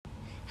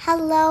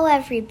Hello,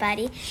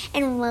 everybody,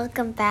 and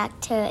welcome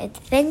back to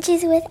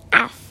Adventures with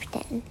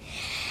Afton.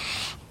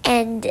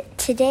 And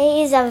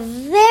today is a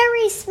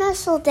very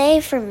special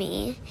day for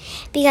me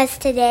because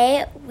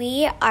today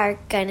we are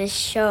going to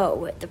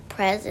show the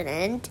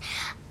president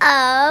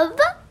of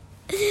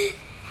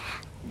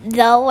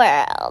the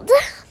world,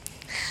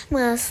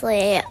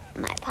 mostly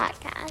my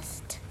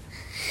podcast.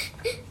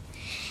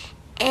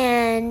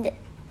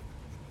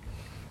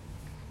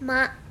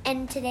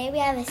 And today we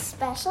have a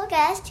special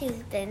guest who's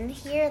been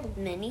here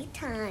many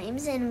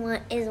times and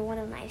is one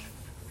of my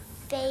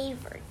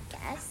favorite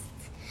guests.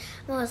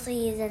 Mostly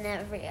he's in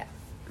every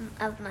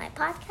of my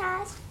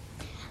podcasts.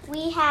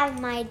 We have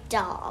my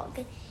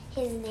dog.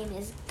 His name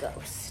is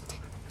Ghost.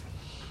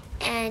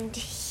 And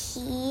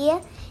he's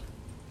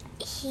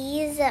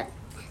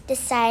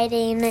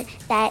deciding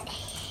that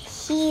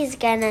he's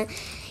gonna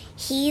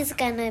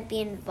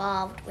be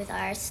involved with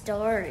our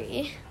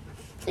story.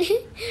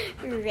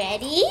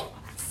 Ready?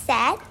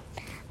 Set,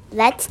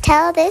 let's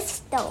tell this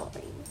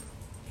story.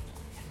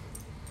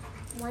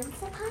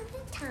 Once upon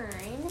a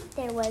time,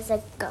 there was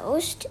a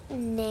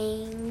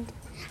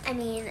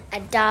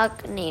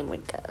dog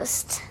named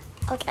Ghost.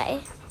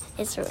 Okay,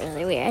 it's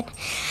really weird.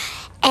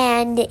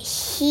 And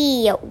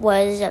he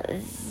was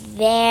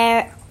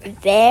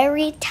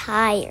very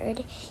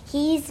tired.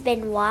 He's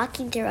been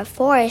walking through a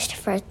forest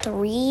for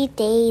 3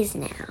 days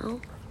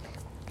now.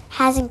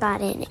 Hasn't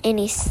gotten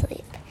any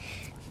sleep.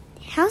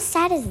 How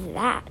sad is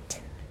that?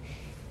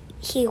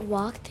 He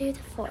walked through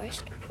the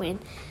forest when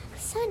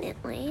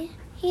suddenly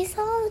he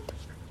saw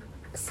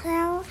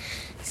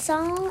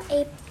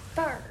a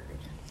bird.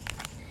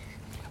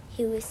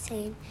 He was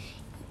saying,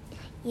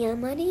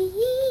 "Yamani,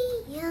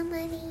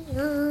 yamani,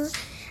 oh,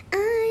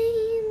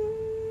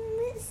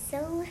 I'm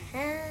so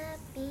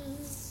happy."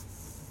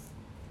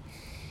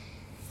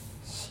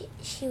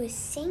 She was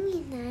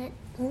singing that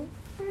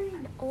over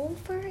and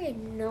over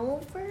and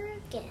over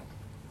again.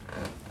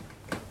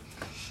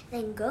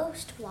 Then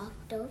Ghost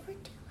walked over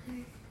to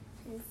her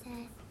and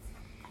said,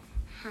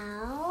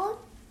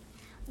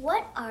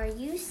 "What are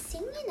you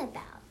singing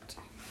about?"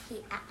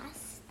 he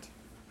asked.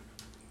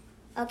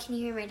 Oh, can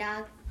you hear my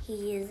dog?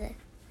 He is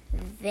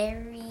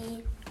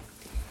very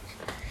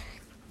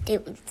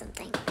doing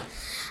something.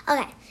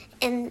 Okay,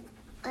 and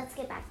let's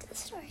get back to the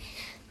story.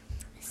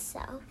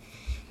 So,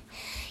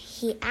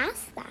 he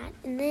asked that,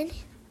 and then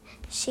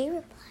she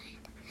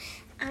replied,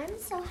 "I'm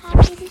so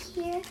happy to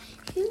hear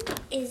who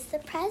is the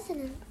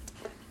president."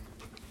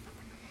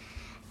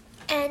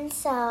 And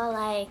so,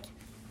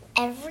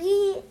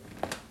 every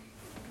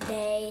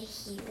day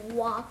he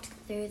walked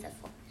through the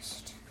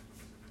forest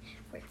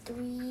for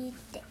 3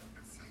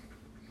 days.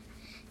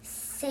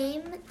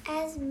 "Same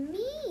as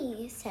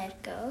me,"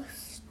 said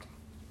Ghost.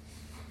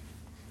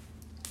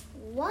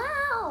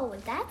 "Wow,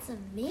 that's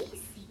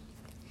amazing."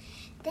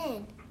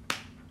 Then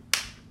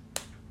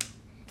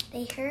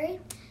they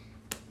heard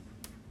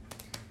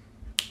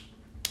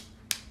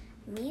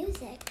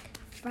music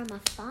from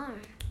afar.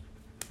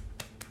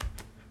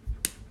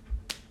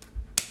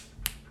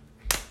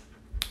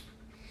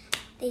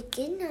 They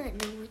did not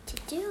know what to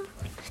do,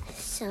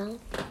 so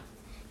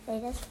they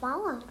just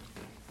followed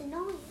the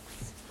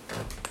noise.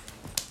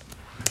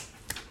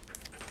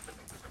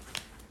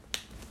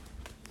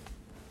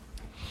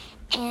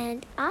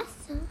 And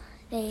also,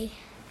 they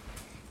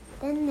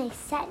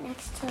sat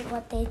next to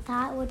what they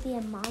thought would be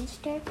a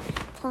monster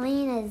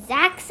playing a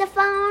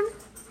saxophone,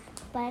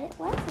 but it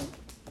wasn't.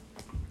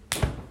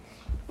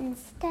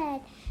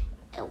 Instead,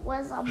 it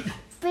was a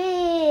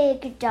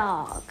big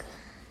dog,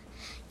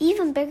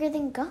 even bigger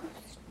than Ghost.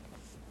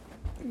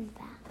 In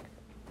fact,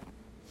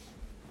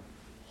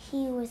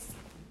 he was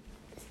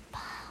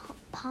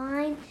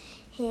pawing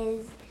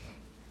his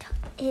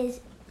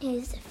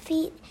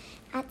feet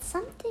at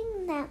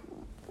something that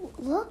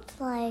looked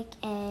like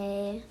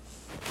a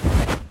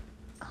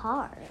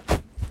car.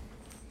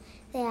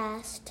 They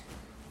asked,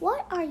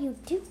 "What are you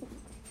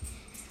doing?"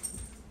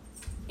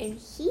 And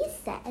he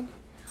said,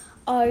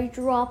 "I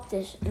dropped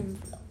this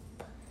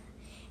envelope,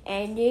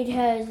 and it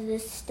has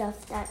this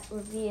stuff that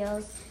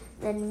reveals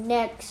the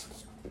next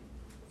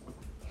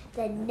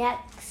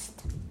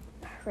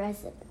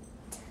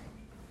president."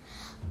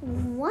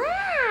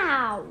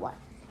 "Wow!"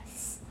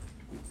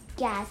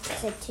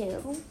 gasped the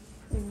two.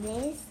 And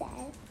they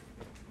said,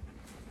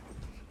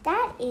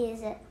 "That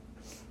is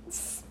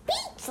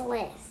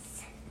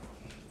speechless.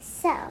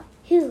 So,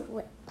 who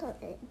will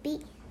it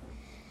be?"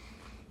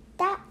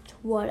 "That's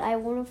what I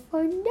want to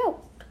find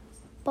out,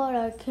 but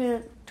I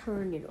can't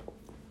turn it off.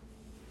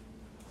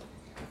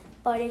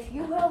 But if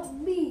you help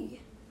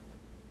me,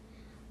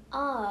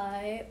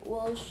 I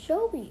will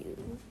show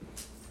you."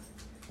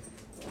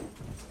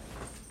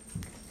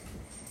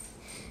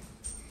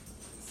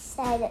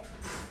 Said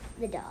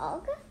the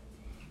dog.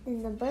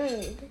 And the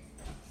bird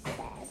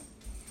said,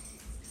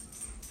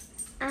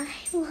 "I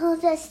will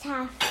just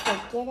have to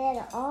get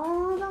it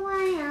all the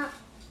way up.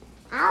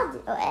 I'll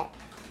do it."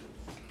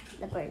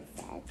 The bird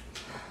said,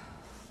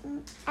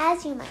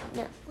 "As you might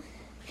know,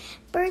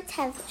 Birds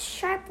have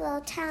sharp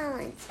little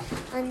talons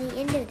on the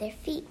end of their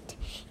feet.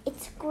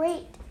 It's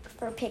great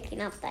for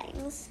picking up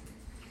things.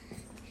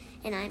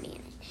 And I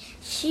mean it.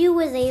 She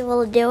was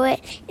able to do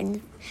it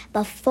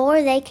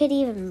before they could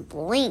even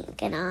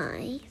blink an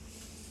eye.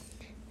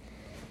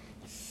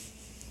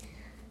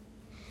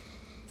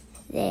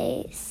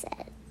 They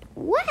said,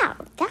 "Wow,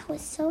 that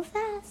was so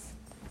fast."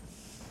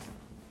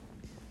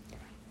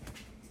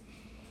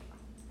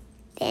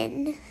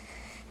 Then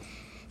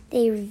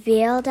they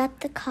wheeled up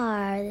the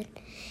car,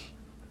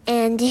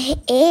 and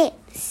it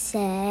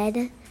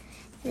said,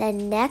 "The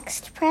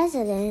next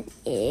president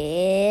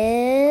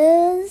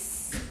is..."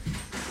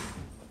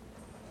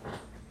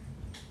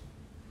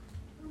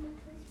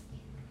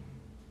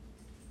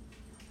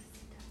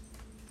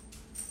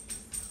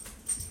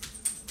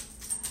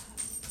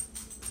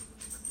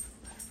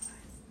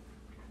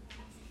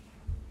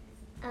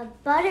 a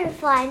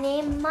butterfly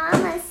named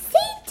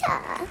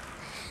Mamacita.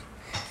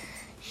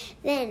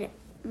 Then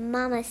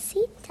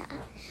Mamacita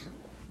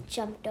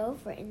jumped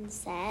over and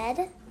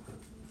said,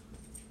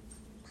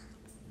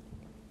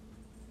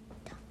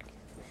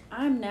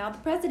 "I'm now the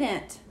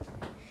president.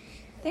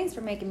 Thanks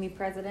for making me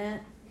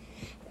president."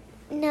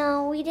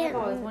 "No, we didn't.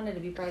 I've always wanted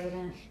to be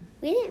president.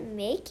 We didn't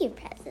make you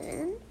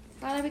president."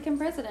 Why did I become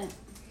president?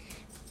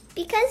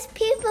 "Because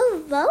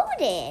people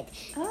voted,"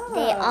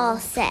 they all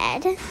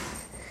said.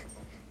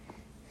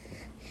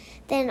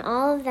 Then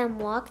all of them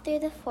walked through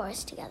the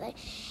forest together,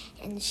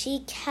 and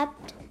she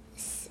kept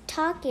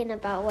talking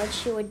about what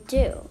she would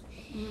do.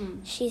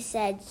 She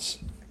said,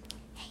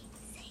 "Hey,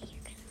 say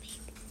you're going to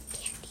make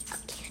a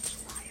candy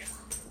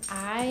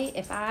waterfall."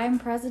 If I'm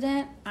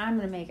president, I'm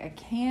going to make a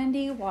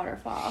candy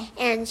waterfall.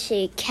 And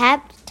she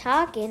kept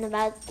talking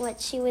about what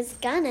she was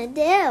going to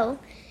do.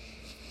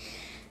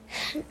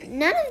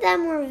 None of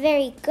them were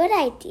very good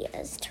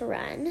ideas to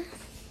run.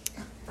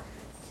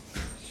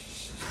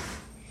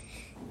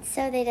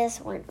 So they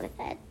just went with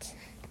it.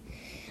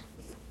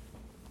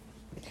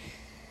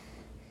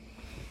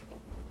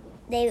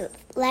 They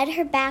led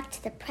her back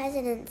to the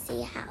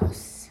presidency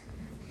house,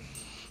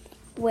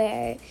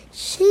 where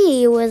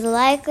she was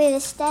likely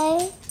to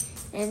stay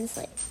and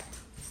sleep.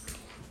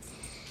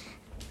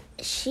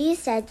 She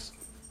said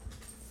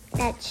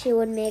that she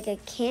would make a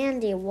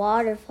candy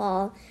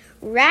waterfall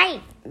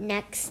right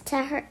next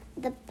to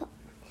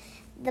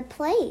the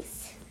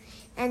place,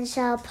 and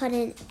shall put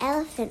an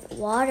elephant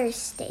water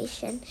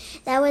station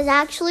that was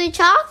actually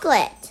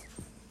chocolate.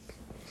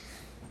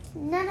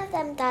 None of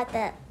them thought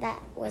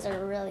that was a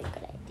really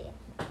good idea.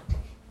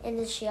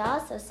 And she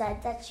also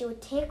said that she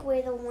would take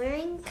away the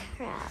wearing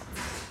crowd,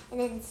 and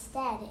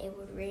instead it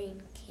would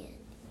rain candy.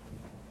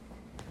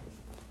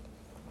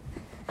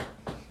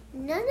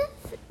 None of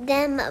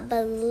them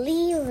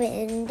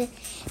believed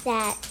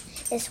that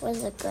this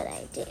was a good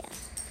idea.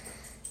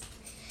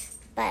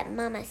 But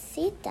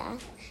Mamacita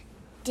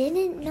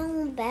didn't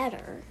know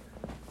better.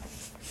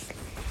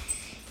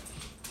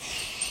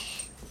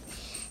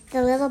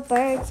 The little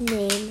bird's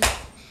name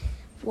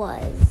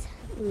was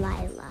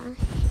Lila.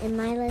 And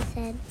Lila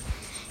said,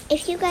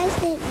 "If you guys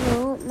didn't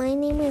know, my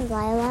name is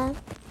Lila."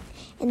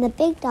 And the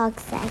big dog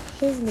said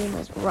his name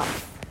was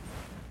Ruff.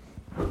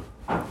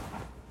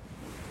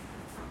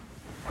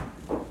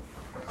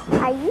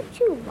 "Are you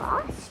two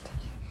lost?"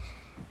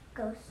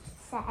 Ghost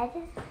said.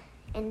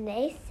 And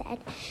they said,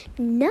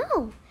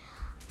 "No.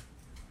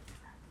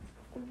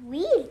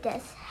 We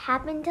just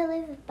happen to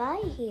live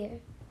by here.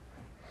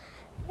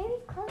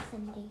 Very close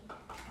indeed."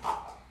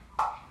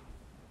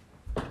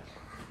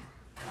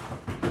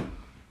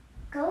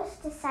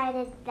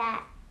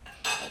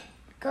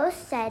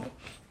 Ghost said,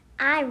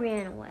 "I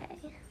ran away."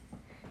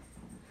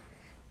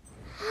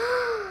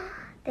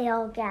 They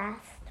all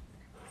gasped.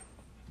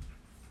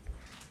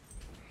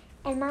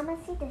 And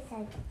Mamacita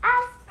said,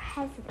 "As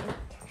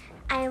president,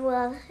 I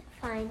will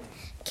find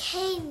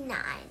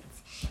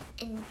canines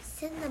and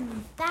send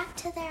them back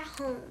to their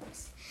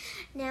homes.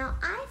 Now,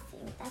 I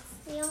think that's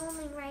the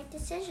only right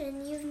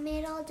decision you've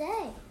made all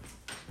day."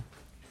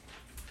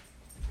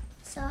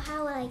 "So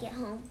how will I get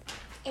home?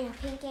 In a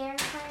pink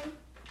airplane?"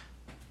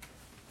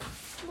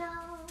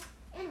 "No,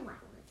 in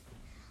white one."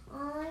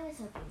 "Oh, I was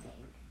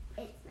hoping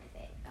it's my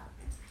favorite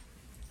color."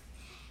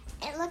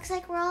 It looks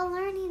like we're all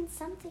learning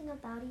something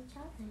about each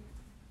other,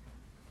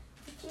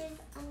 which is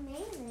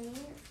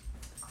amazing,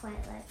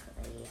 quite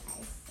likely,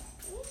 I say.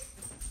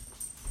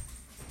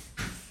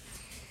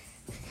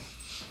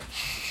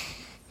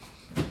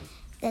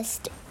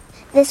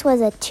 This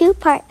was a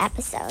 2-part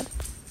episode.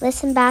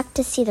 Listen back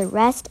to see the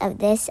rest of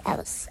this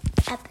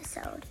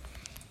episode.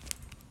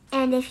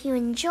 And if you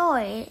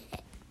enjoyed,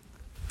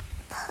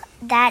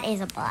 that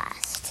is a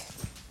blast.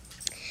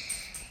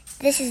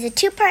 This is a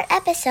 2-part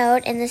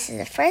episode, and this is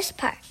the first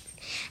part.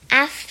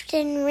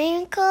 Afton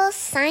Wrinkle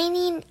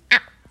signing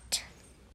out.